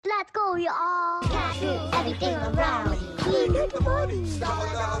Let's go, you all. Let's move everything around. Move the body. Let's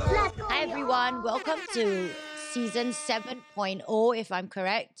go. Hi everyone, welcome to season 7.0, if I'm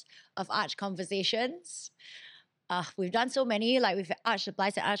correct, of Arch Conversations. We've done so many, like we've Arch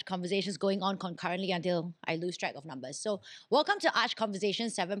Supplies and Arch Conversations going on concurrently until I lose track of numbers. So welcome to Arch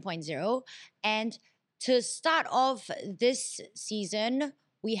Conversations 7.0. And to start off this season,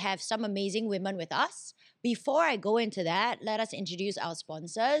 we have some amazing women with us. Before I go into that, let us introduce our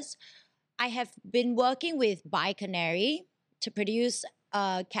sponsors. I have been working with By Canary to produce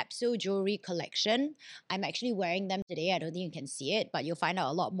a capsule jewelry collection. I'm actually wearing them today. I don't think you can see it, but you'll find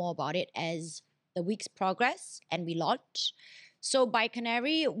out a lot more about it as the weeks progress and we launch. So By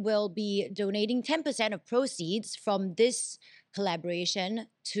Canary will be donating 10% of proceeds from this collaboration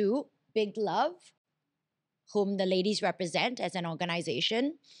to Big Love, whom the ladies represent as an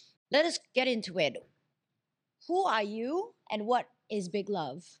organization. Let us get into it. Who are you and what is Big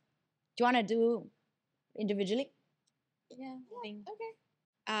Love? Do you want to do individually? I think.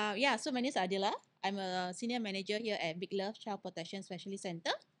 Okay. So my name is Adila. I'm a senior manager here at Big Love Child Protection Specialist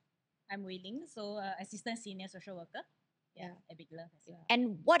Center. I'm Wei Ling, so assistant senior social worker. At Big Love as well.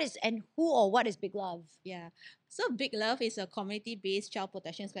 And who or what is Big Love? Yeah. So Big Love is a community-based child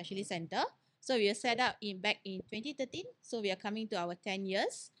protection specialist center. So we were set up back in 2013. So we are coming to our 10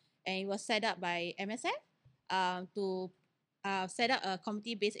 years. And it was set up by MSF to set up a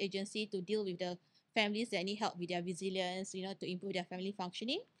community-based agency to deal with the families that need help with their resilience, to improve their family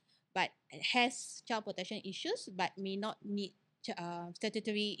functioning, but has child protection issues, but may not need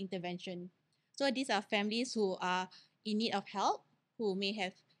statutory intervention. So these are families who are in need of help, who may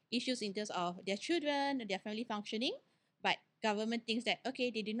have issues in terms of their children, their family functioning, but government thinks that,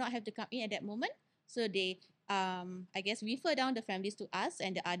 okay, they do not have to come in at that moment. So they, refer down the families to us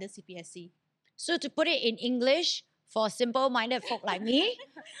and the other CPSC. So to put it in English, for simple-minded folk like me,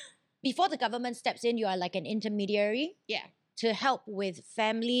 before the government steps in, you are like an intermediary to help with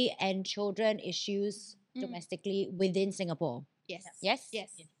family and children issues domestically within Singapore. Yes. Yes?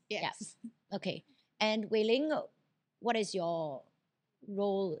 Yes. Okay. And Wei Ling, what is your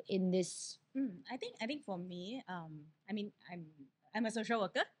role in this? I think for me, I'm a social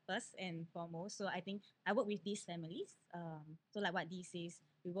worker first and foremost. So I think I work with these families. So like what Dee says,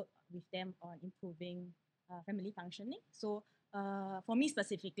 we work with them on improving family functioning. So for me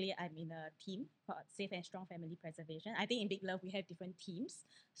specifically, I'm in a team called Safe and Strong Family Preservation. I think in Big Love, we have different teams.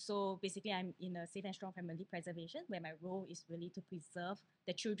 So basically, I'm in a Safe and Strong Family Preservation, where my role is really to preserve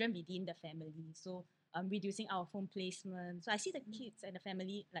the children within the family. So reducing our home placement. So I see the kids and the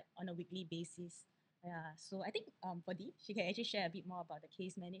family like on a weekly basis. Yeah, so I think for Dee, she can actually share a bit more about the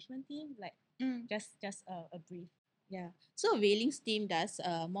case management team, like just a brief. Yeah. So Weiling's team does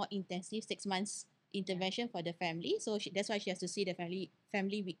a more intensive 6 months intervention for the family. So that's why she has to see the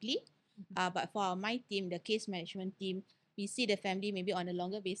family weekly. But for my team, the case management team, we see the family maybe on a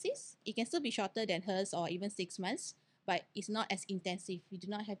longer basis. It can still be shorter than hers or even 6 months, but it's not as intensive. We do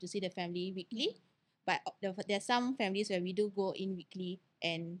not have to see the family weekly. But there are some families where we do go in weekly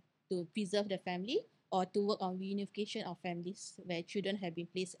and to preserve the family or to work on reunification of families where children have been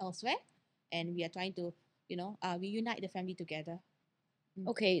placed elsewhere. And we are trying to, reunite the family together.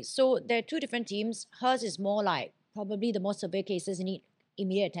 Okay, so there are two different teams. Hers is more like probably the more severe cases need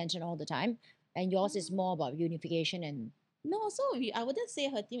immediate attention all the time. And yours is more about unification and... No, so I wouldn't say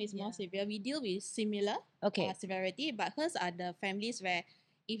her team is more severe. We deal with similar severity, but hers are the families where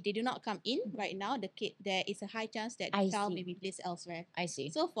if they do not come in right now, there is a high chance that the child may be placed elsewhere. I see.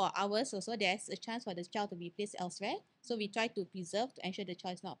 So for ours also, there's a chance for the child to be placed elsewhere. So we try to preserve to ensure the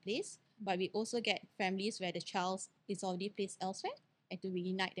child is not placed. But we also get families where the child is already placed elsewhere and to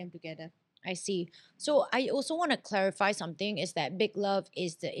reunite them together. I see. So I also want to clarify something is that Big Love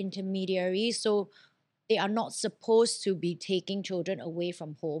is the intermediary. So they are not supposed to be taking children away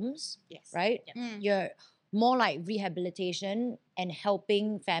from homes. Yes. Right? Yeah. You're more like rehabilitation and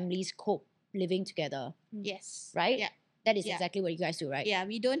helping families cope living together. Yes. Right? Yeah. That is exactly what you guys do, right? Yeah,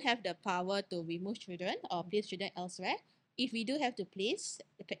 we don't have the power to remove children or place children elsewhere. If we do have to place,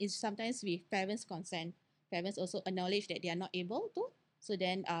 it's sometimes with parents' consent. Parents also acknowledge that they are not able to. So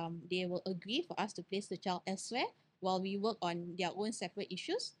then they will agree for us to place the child elsewhere while we work on their own separate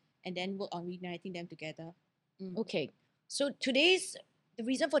issues and then work on reuniting them together. Okay. So the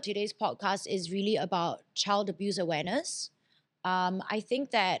reason for today's podcast is really about child abuse awareness. I think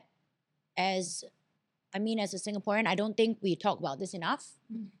that as a Singaporean, I don't think we talk about this enough,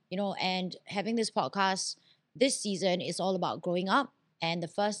 and having this podcast this season is all about growing up. And the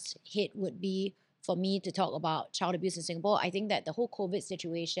first hit would be for me to talk about child abuse in Singapore. I think that the whole COVID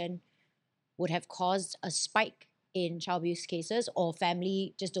situation would have caused a spike in child abuse cases or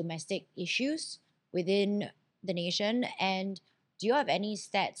family, just domestic issues within the nation? And do you have any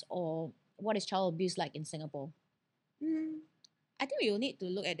stats or what is child abuse like in Singapore? I think we will need to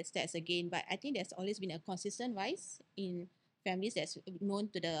look at the stats again, but I think there's always been a consistent rise in families that's known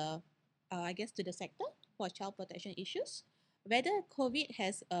to the, I guess, to the sector for child protection issues. Whether COVID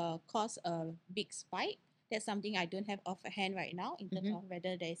has caused a big spike, that's something I don't have offhand right now in terms Mhm. of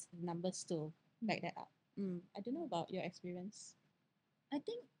whether there's numbers to back that up. I don't know about your experience. I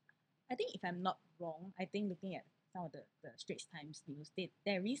think if I'm not wrong, I think looking at some of the Straits Times news,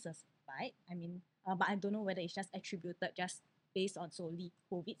 there is a spike. I mean, but I don't know whether it's just attributed just based on solely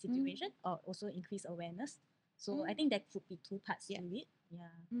COVID situation or also increased awareness. So I think there could be two parts Yeah. to it.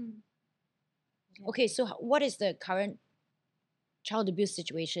 Yeah. Okay, so what is the current child abuse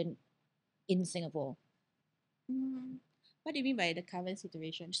situation in Singapore? What do you mean by the current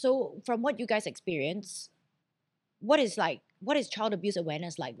situation? So from what you guys experience, what is child abuse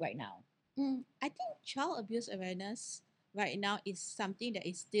awareness like right now? I think child abuse awareness right now is something that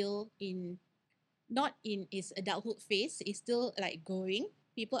is still not in its adulthood phase. It's still like growing.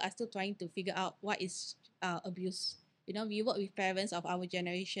 People are still trying to figure out what is abuse. We work with parents of our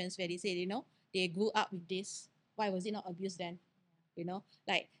generations where they say, they grew up with this. Why was it not abuse then?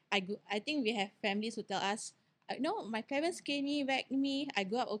 Like I think we have families who tell us, no, my parents cane me, whacked me. I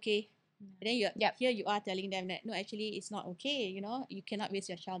grew up okay. And then here you are telling them that no, actually it's not okay. You cannot raise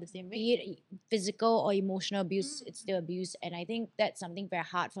your child the same way. Be it physical or emotional abuse, it's still abuse. And I think that's something very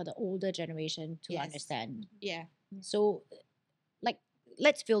hard for the older generation to Yes. understand. Yeah. So, like,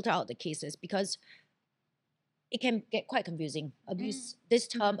 let's filter out the cases because it can get quite confusing. Abuse, this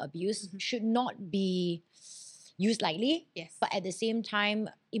term abuse should not be used lightly, Yes. but at the same time,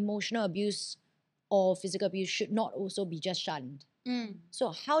 emotional abuse or physical abuse should not also be just shunned.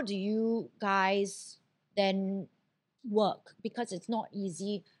 So, how do you guys then work? Because it's not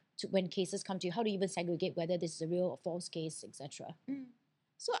easy to when cases come to you. How do you even segregate whether this is a real or false case, etc.?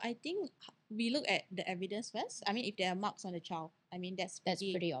 So I think we look at the evidence first. I mean, if there are marks on the child, I mean That's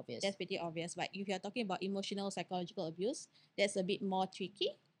pretty obvious. That's pretty obvious. But if you're talking about emotional, psychological abuse, that's a bit more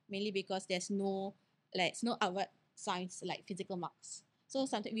tricky, mainly because there's no outward signs like physical marks. So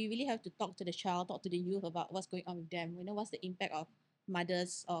something we really have to talk to the child, talk to the youth about what's going on with them. What's the impact of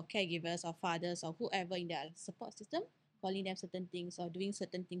mothers or caregivers or fathers or whoever in their support system calling them certain things or doing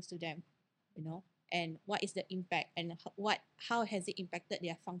certain things to them, and what is the impact and how has it impacted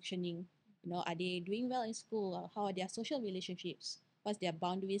their functioning. Are they doing well in school, or how are their social relationships, what's their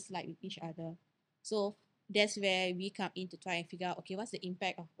boundaries like with each other. So that's where we come in to try and figure out, okay, what's the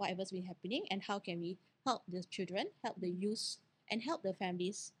impact of whatever's been happening and how can we help the children, help the youth, and help the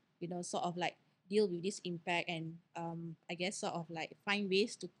families, sort of like deal with this impact and I guess sort of like find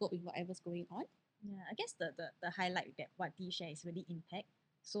ways to cope with whatever's going on. Yeah, I guess the highlight that what Dee share is really impact.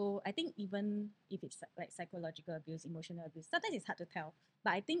 So I think even if it's like psychological abuse, emotional abuse, sometimes it's hard to tell.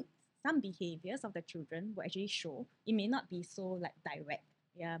 But I think some behaviors of the children will actually show. It may not be so like direct,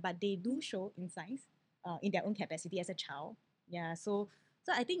 yeah, but they do show in signs, in their own capacity as a child. Yeah, so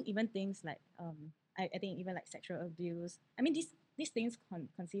I think even things like I think even like sexual abuse. I mean these things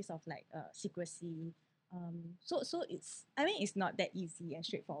consist of like secrecy. So it's I mean it's not that easy and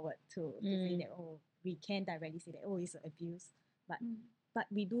straightforward to say that we can directly say that it's abuse, but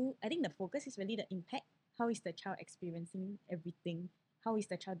we do. I think the focus is really the impact. How is the child experiencing everything? How is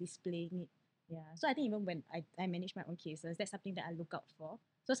the child displaying it? Yeah. So I think even when I manage my own cases, that's something that I look out for.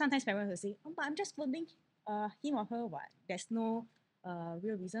 So sometimes parents will say, "Oh, but I'm just scolding him or her. What? There's no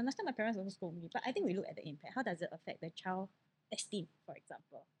real reason." Last time my parents also scold me, but I think we look at the impact. How does it affect the child esteem, for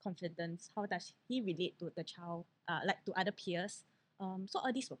example, confidence? How does he relate to the child, like to other peers? So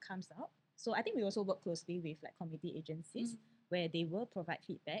all this will comes out. So I think we also work closely with like community agencies where they will provide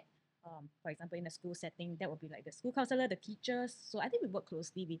feedback. For example, in a school setting, that will be like the school counselor, the teachers. So I think we work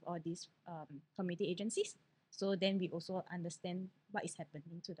closely with all these community agencies. So then we also understand what is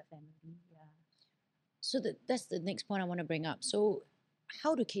happening to the family. Yeah. So that's the next point I want to bring up. So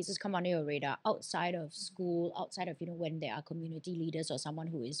how do cases come under your radar outside of school, outside of when there are community leaders or someone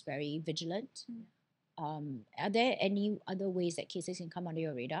who is very vigilant? Are there any other ways that cases can come under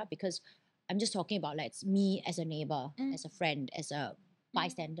your radar? Because I'm just talking about like me as a neighbor, as a friend, as a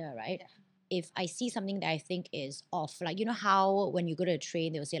bystander, right? Yeah. If I see something that I think is off, like how when you go to a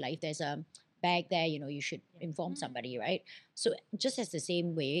train, they'll say like if there's a bag there, you should inform somebody, right? So just as the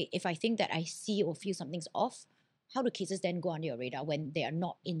same way, if I think that I see or feel something's off, how do cases then go under your radar when they are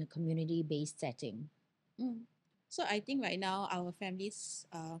not in a community-based setting? So I think right now our families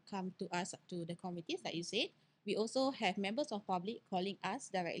come to us, to the committees like you said. We also have members of public calling us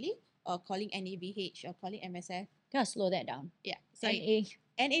directly or calling NABH or calling MSF Gotta slow that down. Yeah. So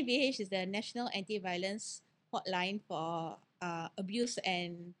NABH is the National Anti-Violence Hotline for abuse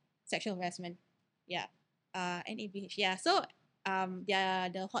and sexual harassment. Yeah. NABH. Yeah. So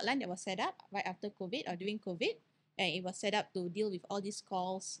the hotline that was set up right after COVID or during COVID, and it was set up to deal with all these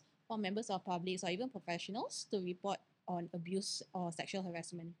calls from members of public or even professionals to report on abuse or sexual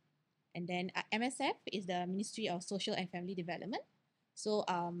harassment. And then MSF is the Ministry of Social and Family Development. So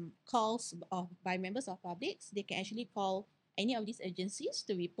calls by members of publics, they can actually call any of these agencies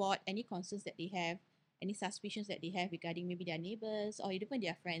to report any concerns that they have, any suspicions that they have regarding maybe their neighbors or even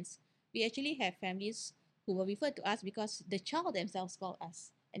their friends. We actually have families who were referred to us because the child themselves called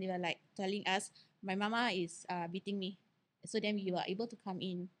us and they were like telling us, my mama is beating me. So then we were able to come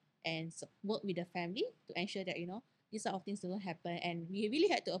in and work with the family to ensure that, these sort of things don't happen. And we really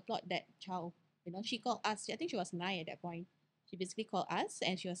had to applaud that child. She called us. I think she was 9 at that point. She basically called us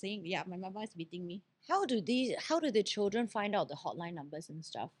and she was saying, yeah, my mama is beating me. How do the children find out the hotline numbers and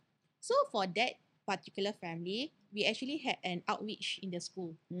stuff? So for that particular family, we actually had an outreach in the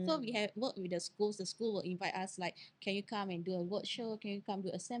school. So we have worked with the schools. The school will invite us like, can you come and do a workshop? Can you come do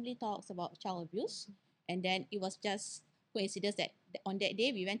assembly talks about child abuse? And then it was just coincidence that on that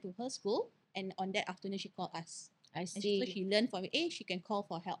day we went to her school and on that afternoon she called us. I And see. so she learned from it, she can call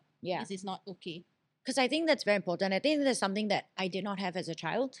for help. Yeah. This is not okay. Because I think that's very important. I think that's something that I did not have as a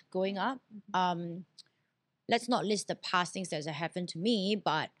child growing up. Let's not list the past things that have happened to me,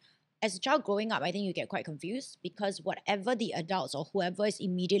 but as a child growing up, I think you get quite confused because whatever the adults or whoever is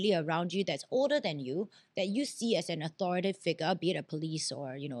immediately around you that's older than you, that you see as an authoritative figure, be it a police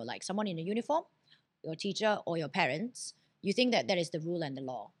or, like someone in a uniform, your teacher or your parents, you think that that is the rule and the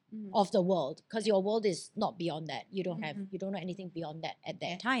law of the world because your world is not beyond that. You don't know anything beyond that at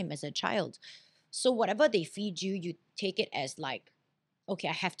that time as a child. So whatever they feed you, you take it as like, okay,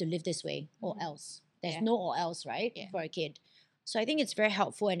 I have to live this way or else. There's no or else, right? Yeah. For a kid. So I think it's very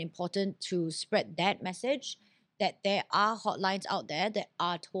helpful and important to spread that message that there are hotlines out there that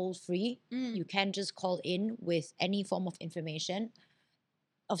are toll free. You can just call in with any form of information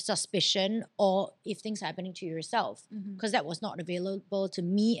of suspicion or if things are happening to yourself because that was not available to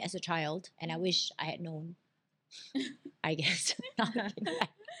me as a child and I wish I had known. I guess.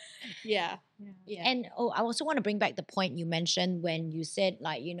 Yeah. Yeah. And I also want to bring back the point you mentioned when you said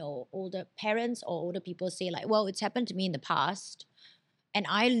like, older parents or older people say like, well, it's happened to me in the past and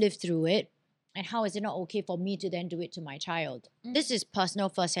I lived through it. And how is it not okay for me to then do it to my child? This is personal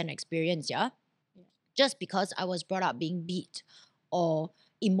first-hand experience, yeah? Just because I was brought up being beat or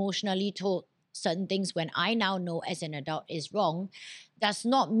emotionally told certain things when I now know as an adult is wrong does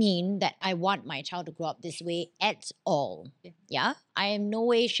not mean that I want my child to grow up this way at all. Yeah? I in no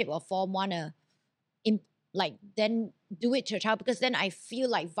way, shape or form want to then do it to a child because then I feel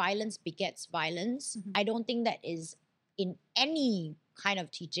like violence begets violence. I don't think that is in any kind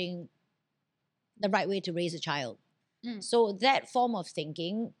of teaching the right way to raise a child. So that form of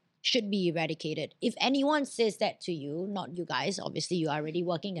thinking should be eradicated. If anyone says that to you, not you guys, obviously you are already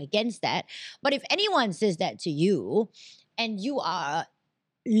working against that, but if anyone says that to you and you are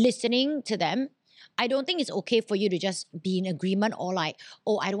listening to them, I don't think it's okay for you to just be in agreement or like,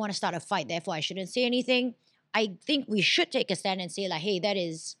 oh, I don't want to start a fight, therefore I shouldn't say anything. I think we should take a stand and say like, hey, that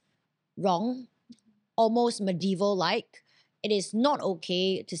is wrong, almost medieval-like. It is not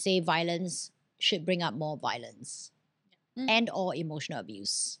okay to say violence should bring up more violence and or emotional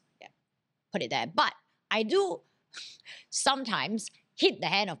abuse. Put it there. But I do sometimes hit the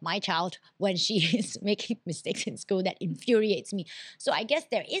hand of my child when she is making mistakes in school. That infuriates me. So I guess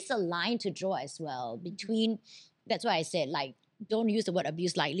there is a line to draw as well between, that's why I said like, don't use the word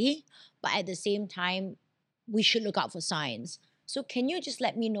abuse lightly, but at the same time, we should look out for signs. So can you just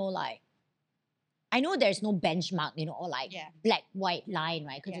let me know like, I know there's no benchmark, or like black, white line,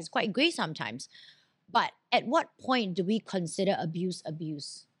 right? Because it's quite gray sometimes. But at what point do we consider abuse?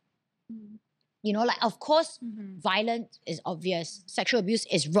 Like of course, violence is obvious. Sexual abuse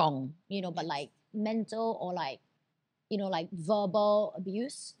is wrong, but like mental or like, like verbal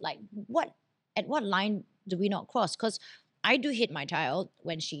abuse, like at what line do we not cross? Because I do hit my child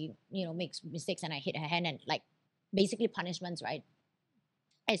when she, makes mistakes and I hit her hand and like basically punishments, right?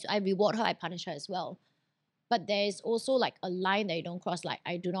 As I reward her, I punish her as well. But there's also like a line that you don't cross, like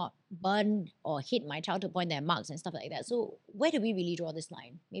I do not burn or hit my child to point their marks and stuff like that. So where do we really draw this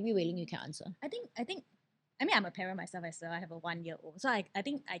line? Maybe Wei Ling, you can answer. I think I mean, I'm a parent myself as well. I have a 1-year-old, so I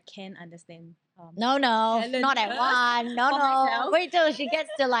think I can understand. No, not at Challenges one. No, for myself. Wait till she gets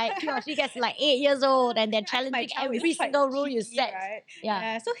to like he or she gets to like 8 years old, and then My challenging child is every quite single rule you cheeky, set. right?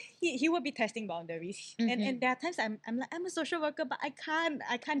 Yeah. So he will be testing boundaries, Mhm. and there are times I'm like, I'm a social worker, but I can't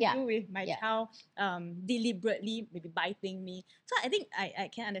Yeah. deal with my Yeah. child deliberately maybe biting me. So I think I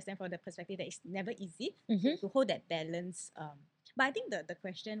can understand from the perspective that it's never easy Mhm. to hold that balance. But I think the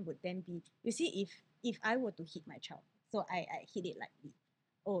question would then be, you see, if I were to hit my child, so I hit it lightly.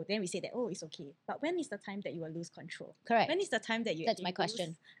 Oh, then we say that, oh, it's okay. But when is the time that you will lose control? Correct. When is the time that you That's my actually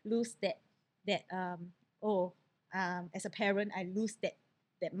question. lose as a parent, I lose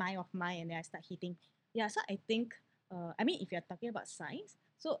that mind of mine, and then I start hitting. Yeah, so I think I mean, if you're talking about science,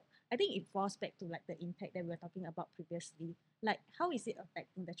 so I think it falls back to like the impact that we were talking about previously. Like, how is it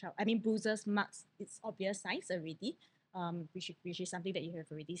affecting the child? I mean, bruises, marks, it's obvious signs already. Which is something that you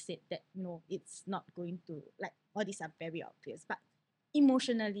have already said that no, it's not going to, like, all these are very obvious. But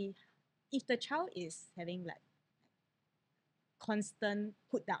emotionally, if the child is having like constant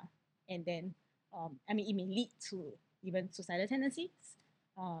put down, and then I mean, it may lead to even suicidal tendencies,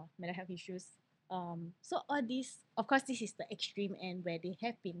 mental health issues. So all these, of course, this is the extreme end where they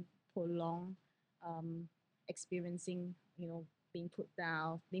have been prolonged experiencing, being put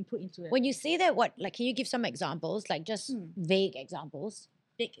down, being put into a When you say that, what, like, can you give some examples, like just vague examples,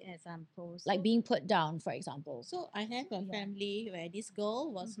 big examples. like being put down, for example? So I have a Yeah. family where this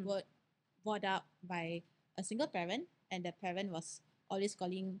girl was Mhm. brought up by a single parent, and the parent was always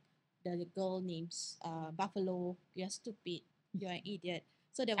calling the girl names, Buffalo, you're stupid, you're an idiot.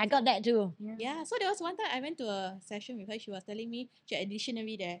 So there was I got that too. Yeah, so there was one time I went to a session with her. She was telling me she had a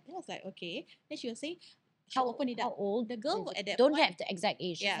dictionary there. Then I was like, okay. Then she was saying, she opened it How up. old? The girl is it? at that Don't point, have the exact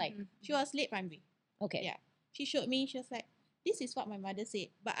age. Just Yeah. like she was late primary. okay. Yeah. She showed me, she was like, this is what my mother said,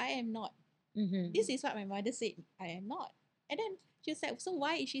 but I am not. Mm-hmm. This is what my mother said, I am not. And then she was like, so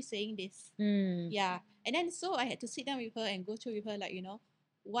why is she saying this? Mm. Yeah. And then so I had to sit down with her and go through with her, like,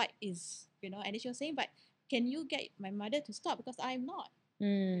 what is, and then she was saying, but can you get my mother to stop? Because I'm not,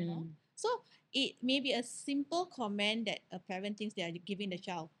 you know. Mm. So it may be a simple comment that a parent thinks they are giving the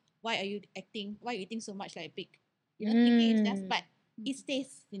child. Why are you eating so much like a pig? Thinking it's just, but it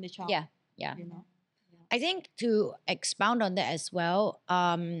stays in the child. Yeah, yeah. You know. I think to expound on that as well,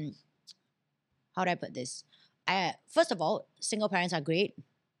 how do I put this? First of all, single parents are great.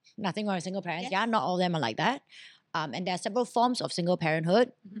 Nothing wrong with single parents. Yes. Yeah, not all of them are like that. And there are several forms of single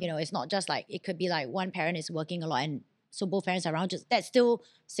parenthood. Mhm. It's not just like, it could be like one parent is working a lot and so both parents are around. Just that's still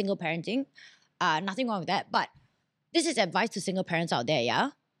single parenting. Nothing wrong with that. But this is advice to single parents out there,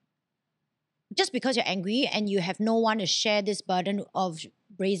 yeah? Just because you're angry and you have no one to share this burden of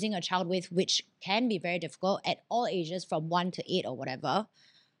raising a child with, which can be very difficult at all ages from 1 to 8 or whatever,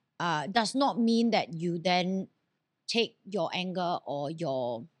 does not mean that you then take your anger or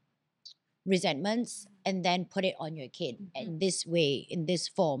your resentments and then put it on your kid in this way, in this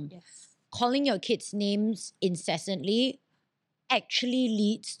form. Yes. Calling your kids names incessantly actually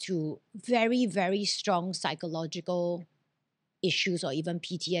leads to very, very strong psychological issues or even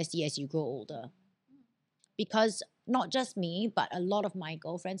PTSD as you grow older. Because not just me, but a lot of my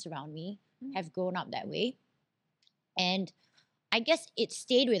girlfriends around me have grown up that way. And I guess it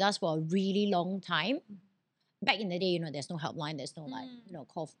stayed with us for a really long time. Back in the day, there's no helpline, there's no like,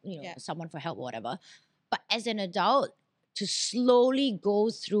 call, Yeah. someone for help or whatever. But as an adult, to slowly go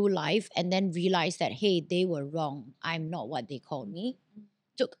through life and then realize that, hey, they were wrong, I'm not what they called me,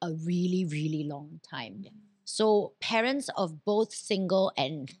 took a really, really long time. Yeah. So parents of both single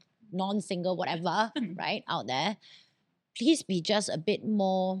and non-single, whatever, right, out there, please be just a bit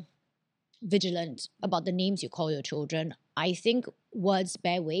more vigilant about the names you call your children. I think words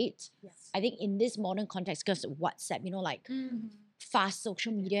bear weight. Yes. I think in this modern context, because WhatsApp, like fast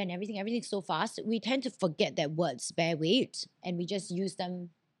social media and everything's so fast, we tend to forget that words bear weight and we just use them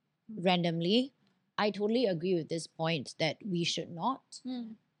randomly. I totally agree with this point that we should not.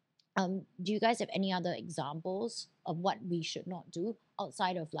 Do you guys have any other examples of what we should not do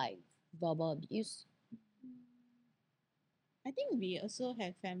outside of like verbal abuse? I think we also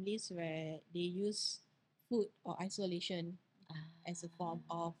have families where they use food or isolation as a form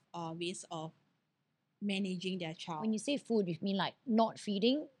of ways of managing their child. When you say food, you mean like not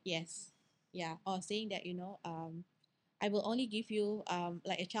feeding? Yes. Yeah. Or saying that, I will only give you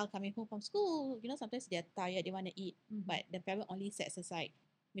like a child coming home from school, sometimes they're tired, they want to eat, but the parent only sets aside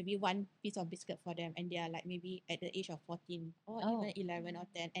maybe one piece of biscuit for them, and they are like maybe at the age of 14 or even 11 or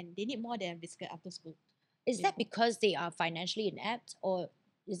 10, and they need more than biscuit after school. Is that because they are financially inept, or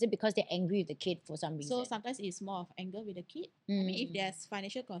Is it because they're angry with the kid for some reason? So sometimes it's more of anger with the kid. I mean, if Mm. there's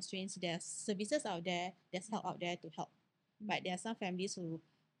financial constraints, there's services out there, there's help out there to help. But there are some families who,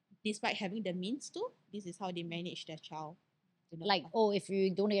 despite having the means to, this is how they manage their child. You know? Like, oh, if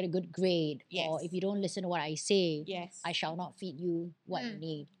you don't get a good grade, or if Yes. you don't listen to what I say, yes, I shall not feed you what you Mm.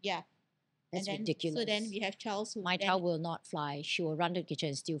 need. yeah. That's and then, ridiculous. So then we have childs who My then, child will not fly. She will run to the kitchen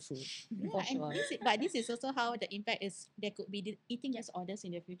and steal food. yeah, for and sure. but this is also how the impact is. There could be the eating disorders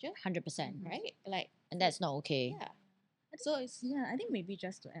in the future, 100%. right? Like, And that's not okay. yeah. So it's Yeah, I think maybe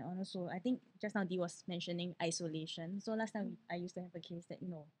just to add on also, I think just now Dee was mentioning isolation. So last time I used to have a case that,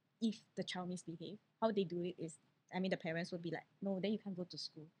 if the child misbehave, how they do it is, I mean, the parents would be like, no, then you can't go to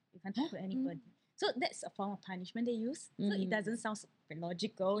school. You can't talk to anybody. So that's a form of punishment they use. So it doesn't sound very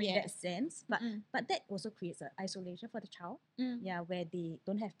logical in that Yes. sense. But Mm. but that also creates an isolation for the child. Mm. Yeah, where they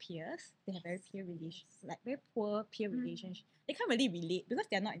don't have peers. They have very peer relations, like very poor peer Mm. relationship. They can't really relate because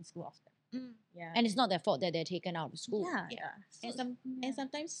they're not in school often. Mm. Yeah. And it's not their fault that they're taken out of school. yeah, Yeah. yeah. and So- some and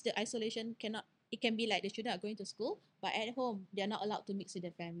sometimes the isolation cannot. It can be like the children are going to school, but at home they are not allowed to mix with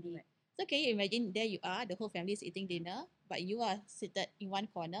the family. Right. So can you imagine? There you are, the whole family is eating dinner, but you are seated in one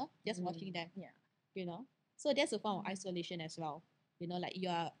corner just watching them. Yeah. You know, so that's a form of isolation as well. You know, like you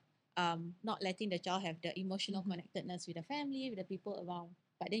are not letting the child have the emotional connectedness with the family, with the people around.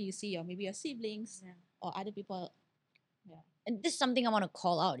 But then you see maybe your siblings Yeah. or other people. And this is something I want to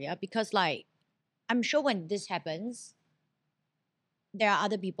call out, yeah, because like I'm sure when this happens, there are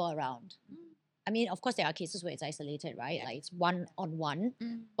other people around. I mean, of course, there are cases where it's isolated, right? Yeah. Like it's one on one.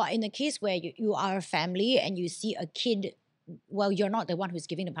 Mm. But in the case where you are a family and you see a kid, well, you're not the one who's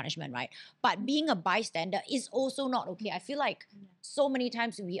giving the punishment, right? But being a bystander is also not okay. I feel like so many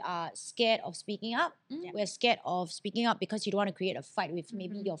times we are scared of speaking up. Mm. We're scared of speaking up because you don't want to create a fight with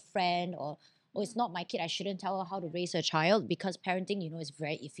maybe your friend, or it's not my kid, I shouldn't tell her how to raise her child, because parenting, is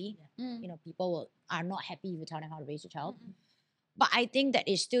very iffy. Mm. People are not happy if you tell them how to raise your child. Mm-mm. But I think that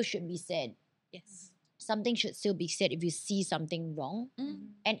it still should be said. Yes. Something should still be said if you see something wrong. Mm.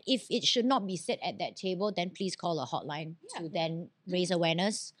 And if it should not be said at that table, then please call a hotline Yeah. to then raise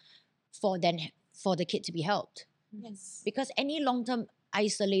awareness for the kid to be helped. Yes. Because any long-term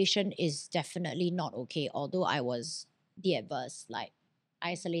isolation is definitely not okay. Although I was the adverse, like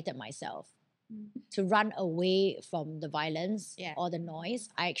isolated myself. To run away from the violence Yeah. or the noise,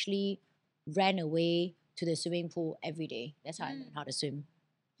 I actually ran away to the swimming pool every day. That's how I learned how to swim.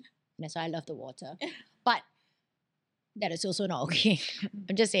 And that's why I love the water. But that is also not okay.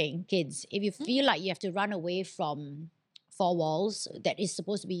 I'm just saying, kids, if you feel like you have to run away from four walls that is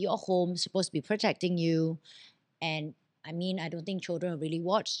supposed to be your home, supposed to be protecting you, and I mean, I don't think children really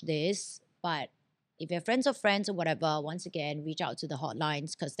watch this, but if you're friends of friends or whatever, once again, reach out to the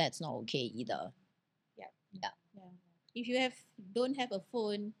hotlines, because that's not okay either. Yeah. If you don't have a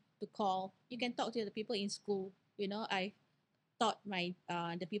phone to call, you can talk to the people in school. I taught my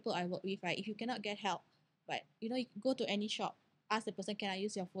the people I work with, right? If you cannot get help, but you go to any shop, ask the person, can I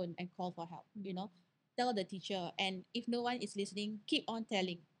use your phone, and call for help. Tell the teacher, and if no one is listening, keep on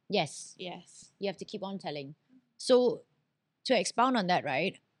telling. Yes, Yes. you have to keep on telling. So, to expound on that,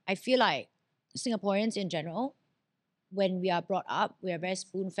 right, I feel like Singaporeans in general, when we are brought up, we are very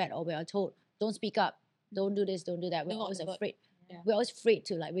spoon fed, or we are told, don't speak up, don't do this, don't do that. We're Don't walk always the boat. afraid. Yeah. We're always afraid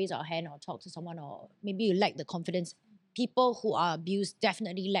to like raise our hand or talk to someone, or maybe you lack the confidence. People who are abused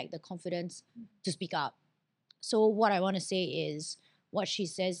definitely lack the confidence to speak up. So what I want to say is what she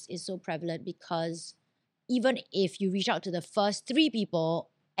says is so prevalent, because even if you reach out to the first 3 people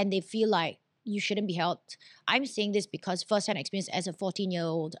and they feel like you shouldn't be helped, I'm saying this because first-hand experience as a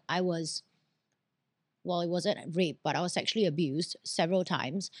 14-year-old, I was, well, it wasn't rape, but I was sexually abused several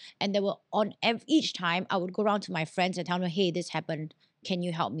times. And there were each time I would go around to my friends and tell them, hey, this happened. Can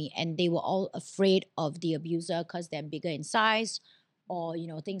you help me? And they were all afraid of the abuser because they're bigger in size, or,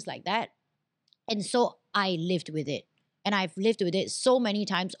 things like that. And so I lived with it. And I've lived with it so many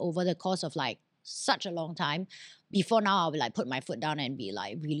times over the course of like such a long time. Before now, I would like put my foot down and be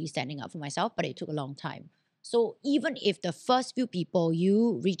like really standing up for myself, but it took a long time. So even if the first few people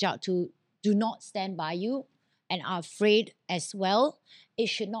you reach out to do not stand by you and are afraid as well, it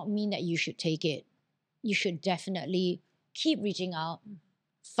should not mean that you should take it. You should definitely keep reaching out,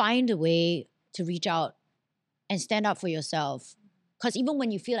 find a way to reach out and stand up for yourself. Because even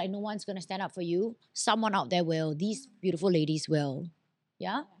when you feel like no one's going to stand up for you, someone out there will. These beautiful ladies will.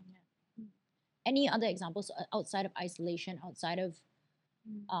 Yeah? Any other examples outside of isolation, outside of,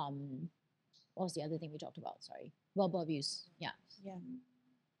 what was the other thing we talked about? Sorry. Verbal abuse. Yeah. Yeah.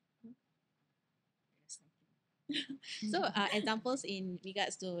 So examples in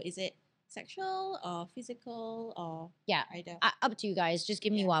regards to, is it sexual or physical or Yeah. either. Up to you guys. Just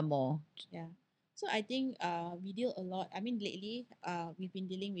give me Yeah. one more. Yeah. So I think we deal a lot. I mean, lately we've been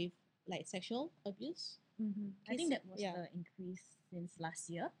dealing with like sexual abuse. I think that was Yeah. the increase since last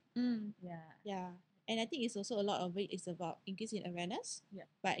year. Yeah. Yeah. And I think it's also a lot of it is about increase in awareness. Yeah.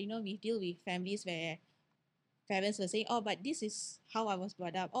 But we deal with families where parents will say, "Oh, but this is how I was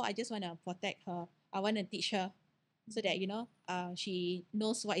brought up. Oh, I just want to protect her. I want to teach her so that she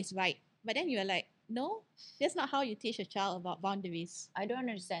knows what is right." But then you're like, no, that's not how you teach a child about boundaries. I don't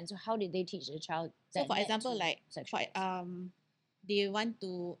understand. So how did they teach the child? So for not example, to like sexual abuse? they want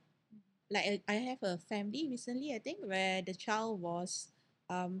to like I have a family recently, I think, where the child was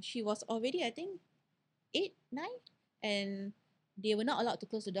she was already, I think, 8, 9, and they were not allowed to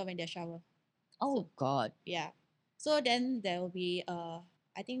close the door when they shower. Oh God. Yeah. So then there will be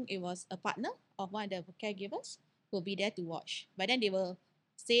I think it was a partner of one of the caregivers who will be there to watch. But then they will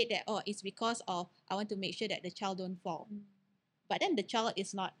say that, oh, it's because of I want to make sure that the child don't fall. But then the child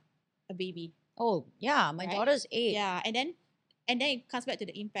is not a baby. Oh yeah, my Right? daughter's 8. Yeah. And then it comes back to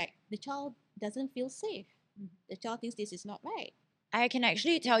the impact. The child doesn't feel safe. The child thinks this is not right. I can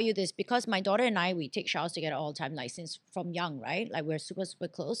actually tell you this because my daughter and I, we take showers together all the time, like since from young, right? Like we're super, super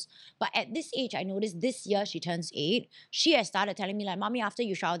close. But at this age, I noticed this year she turns 8. She has started telling me like, "Mommy, after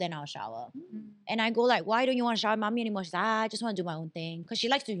you shower, then I'll shower." And I go like, "Why don't you want to shower, Mommy, anymore?" She's like, "I just want to do my own thing." Because she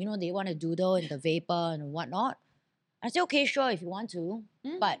likes to, they want to doodle in the vapor and whatnot. I say, "Okay, sure, if you want to."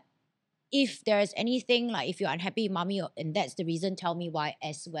 But if there's anything like if you're unhappy, mommy, and that's the reason, tell me why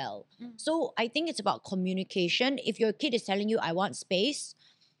as well. So I think it's about communication. If your kid is telling you, "I want space,"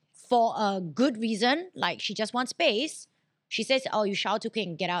 for a good reason, like she just wants space, she says, "Oh, you shower too quick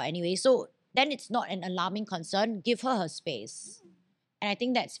and get out anyway." So then it's not an alarming concern. Give her space. And I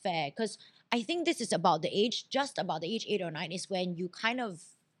think that's fair because I think this is about the age, just about the age 8 or 9 is when you kind of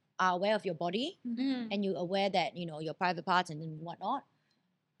are aware of your body and you're aware that, your private parts and whatnot.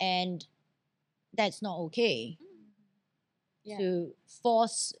 And that's not okay. Yeah. To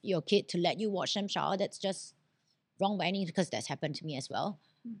force your kid to let you watch them shower, that's just wrong by any because that's happened to me as well.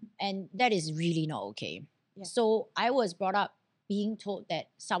 And that is really not okay. Yeah. So I was brought up being told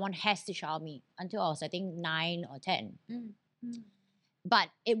that someone has to shower me until I was, I think, 9 or 10. But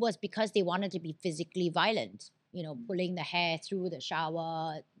it was because they wanted to be physically violent, pulling the hair through the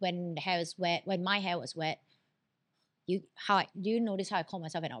shower when the hair was wet, when my hair was wet. Do you notice how I call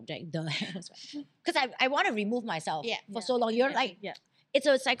myself an object? The hair was wet. Because I want to remove myself for so long. You're like, it's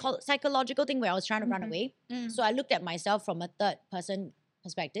a psychological thing where I was trying to run away. So I looked at myself from a third person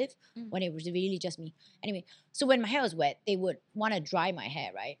perspective when it was really just me. Anyway, so when my hair was wet, they would want to dry my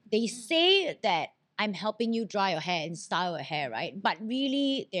hair, right? They say that I'm helping you dry your hair and style your hair, right? But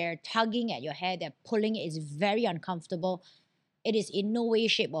really, they're tugging at your hair, they're pulling it. It's very uncomfortable. It is in no way,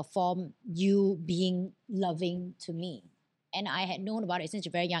 shape, or form you being loving to me. And I had known about it since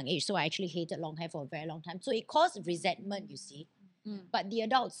a very young age, so I actually hated long hair for a very long time. So it caused resentment, you see. But the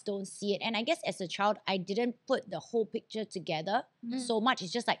adults don't see it. And I guess as a child, I didn't put the whole picture together so much.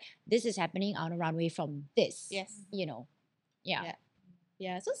 It's just like, this is happening, I want to run away from this. Yes. Yeah.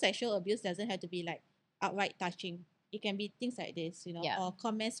 Yeah. So sexual abuse doesn't have to be like outright touching. It can be things like this, or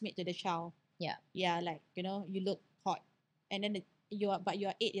comments made to the child. Yeah. Yeah, like, you look hot. And then you are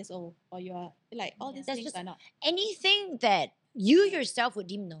 8 years old, or you are like all these That's things just are not. anything that you yourself would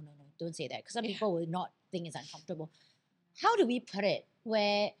deem, no, don't say that. Because some people will not think it's uncomfortable. How do we put it?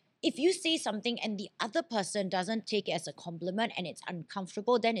 Where if you say something and the other person doesn't take it as a compliment and it's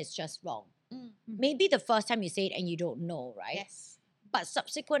uncomfortable, then it's just wrong. Maybe the first time you say it and you don't know, right? Yes. But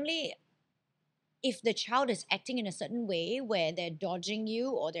subsequently, if the child is acting in a certain way where they're dodging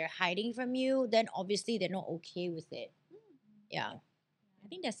you or they're hiding from you, then obviously they're not okay with it. Yeah. I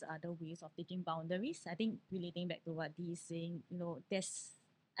think there's other ways of taking boundaries. I think relating back to what Dee is saying,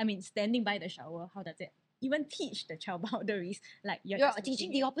 standing by the shower, how does it even teach the child boundaries? Like you're You're just teaching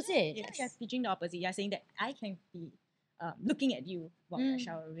looking the at- opposite. Yeah, you're teaching the opposite. You're saying that I can be looking at you while you're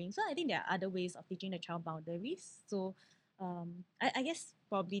showering. So I think there are other ways of teaching the child boundaries. So I guess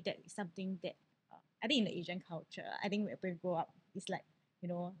probably that is something that I think in the Asian culture, I think when we grow up, it's like,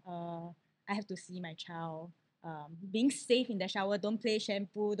 I have to see my child being safe in the shower, don't play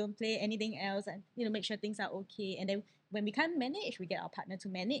shampoo, don't play anything else, and make sure things are okay. And then when we can't manage, we get our partner to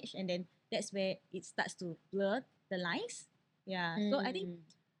manage, and then that's where it starts to blur the lines. Yeah. So I think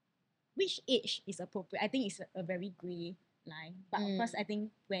which age is appropriate? I think it's a very grey line. But of course, I think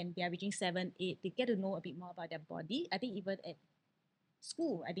when they are reaching 7, 8, they get to know a bit more about their body. I think even at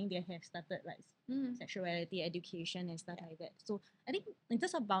school, I think they have started like sexuality education and stuff like that. So I think in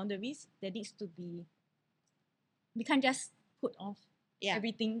terms of boundaries, there needs to be, we can't just put off Yeah.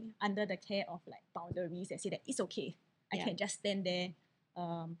 everything under the care of like boundaries and say that it's okay. I Yeah. can just stand there.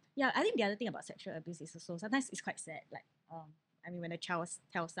 Yeah, I think the other thing about sexual abuse is also sometimes it's quite sad. Like, I mean, when a child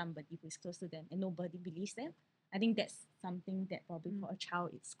tells somebody who is close to them and nobody believes them, I think that's something that probably for a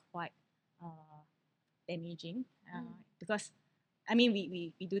child it's quite damaging. Because, I mean,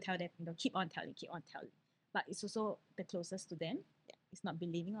 we do tell them, keep on telling, but it's also the closest to them. It's not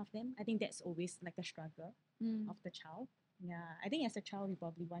believing of them. I think that's always like a struggle of the child. Yeah, I think as a child, you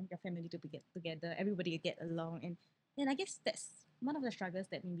probably want your family to be get together, everybody to get along, and I guess that's one of the struggles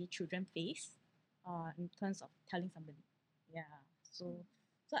that maybe children face, in terms of telling somebody. Yeah, so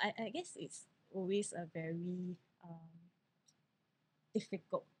I guess it's always a very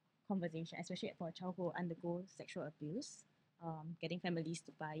difficult conversation, especially for a child who undergoes sexual abuse. Getting families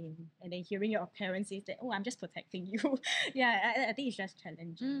to buy in, and then hearing your parents say that, "Oh, I'm just protecting you." Yeah, I think it's just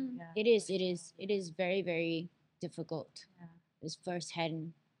challenging. Yeah, It is. It is. It is very, very difficult. yeah. This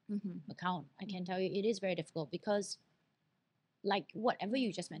first-hand Mm-hmm. account, I can tell you, it is very difficult because, like whatever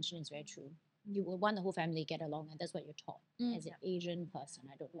you just mentioned, is very true. You will want the whole family to get along, and that's what you're taught as an Asian person.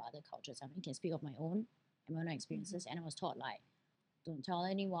 I don't know other cultures. I mean, can speak of my own and my own experiences, and I was taught like, don't tell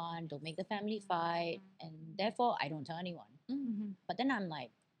anyone, don't make the family fight, and therefore I don't tell anyone. Mm-hmm. But then I'm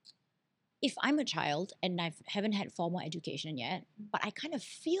like, if I'm a child and I haven't had formal education yet, but I kind of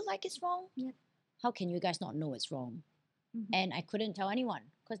feel like it's wrong, Yep. how can you guys not know it's wrong? Mhm. And I couldn't tell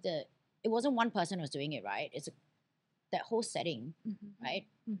anyone because it wasn't one person who was doing it, right? It's that whole setting, Mm-hmm. right?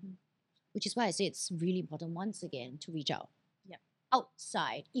 Mm-hmm. Which is why I say it's really important once again to reach out. Yep.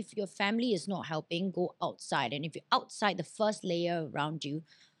 Outside, if your family is not helping, go outside. And if you're outside, the first layer around you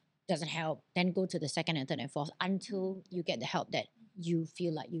doesn't help, then go to the second and third and fourth until you get the help that you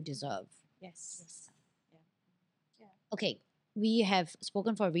feel like you deserve. Yes. Okay, we have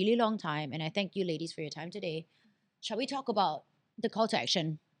spoken for a really long time, and I thank you, ladies, for your time today. Shall we talk about the call to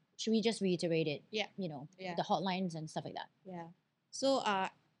action? Should we just reiterate it? Yeah. Yeah. The hotlines and stuff like that. Yeah. So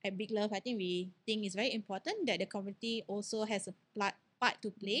at Big Love, I think we think it's very important that the community also has a part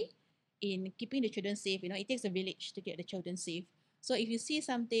to play in keeping the children safe. It takes a village to get the children safe. So if you see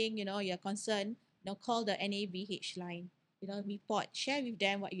something, you're concerned, call the NABH line. Report, share with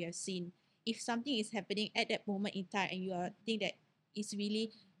them what you have seen. If something is happening at that moment in time and you think that it's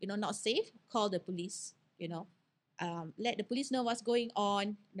really, not safe, call the police. Let the police know what's going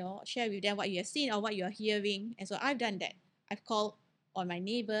on. Share with them what you have seen or what you are hearing. And so I've done that. I've called on my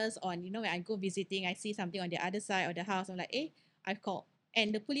neighbors, when I go visiting, I see something on the other side of the house. I'm like, hey, I've called.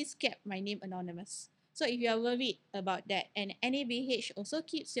 And the police kept my name anonymous. So if you are worried about that, and NABH also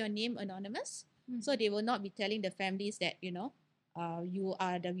keeps your name anonymous, so they will not be telling the families that, you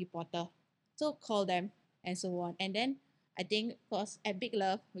are the reporter. So call them and so on. And then I think, of course, at Big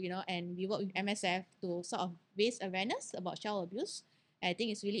Love, and we work with MSF to sort of raise awareness about child abuse. And I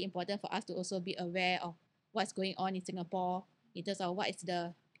think it's really important for us to also be aware of what's going on in Singapore in terms of what is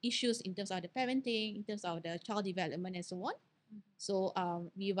the issues in terms of the parenting, in terms of the child development and so on. So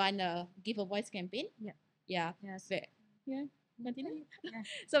we run a Give a Voice campaign. Yeah. Yeah. Yes. Yeah. Continue. Yeah.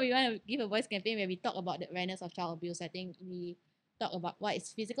 So we want to give a voice campaign where we talk about the awareness of child abuse. I think we talk about what is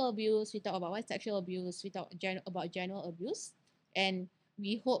physical abuse, we talk about what is sexual abuse, we talk about general abuse, and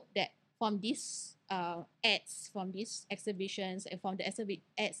we hope that from these ads, from these exhibitions, and from the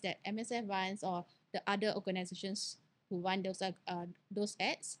ads that MSF runs or the other organizations who run those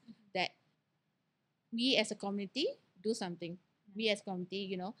ads, that we as a community do something. We as a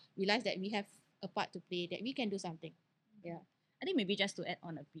community, realize that we have a part to play, that we can do something. Yeah. I think maybe just to add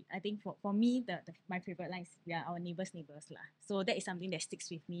on a bit, I think for me, my favorite line is we are our neighbors' neighbors lah. So that is something that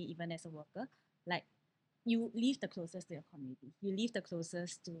sticks with me even as a worker. Like, you live the closest to your community. You live the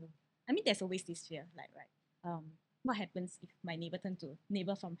closest to. I mean, there's always this fear, like what happens if my neighbor turn to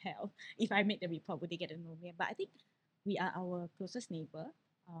neighbor from hell? If I make the report, would they get to know me? But I think we are our closest neighbor.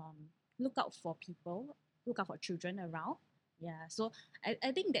 Look out for people. Look out for children around. Yeah. So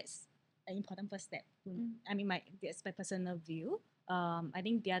I think that's an important first step. I mean, that's my personal view. I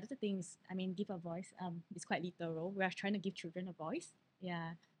think the other things, give a voice. It's quite literal. We are trying to give children a voice.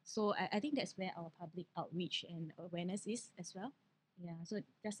 Yeah. So I think that's where our public outreach and awareness is as well. Yeah. So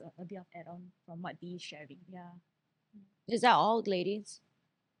just a bit of add on from what Dee is sharing. Yeah. Is that all, ladies?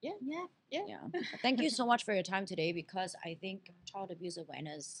 Yeah. Yeah. Yeah. Thank you so much for your time today, because I think child abuse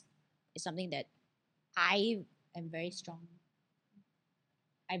awareness is something that I am very strong.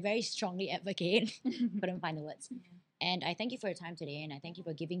 I very strongly advocate. Couldn't find the words. And I thank you for your time today, and I thank you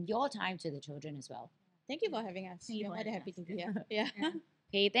for giving your time to the children as well. Thank you for having us. Thank you We're for more than having happy us. to be here. Yeah.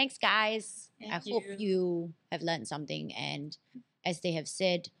 Okay, thanks, guys. I Thank hope you have learned something. And as they have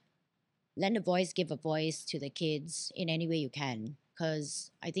said, lend a voice, give a voice to the kids in any way you can, because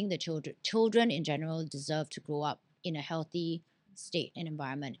I think the children in general deserve to grow up in a healthy state and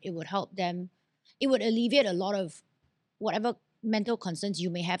environment. It would help them. It would alleviate a lot of whatever mental concerns you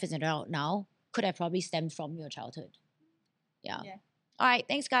may have as an adult now could have probably stemmed from your childhood. Yeah. Yeah. All right.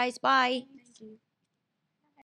 Thanks, guys. Bye. Thank you.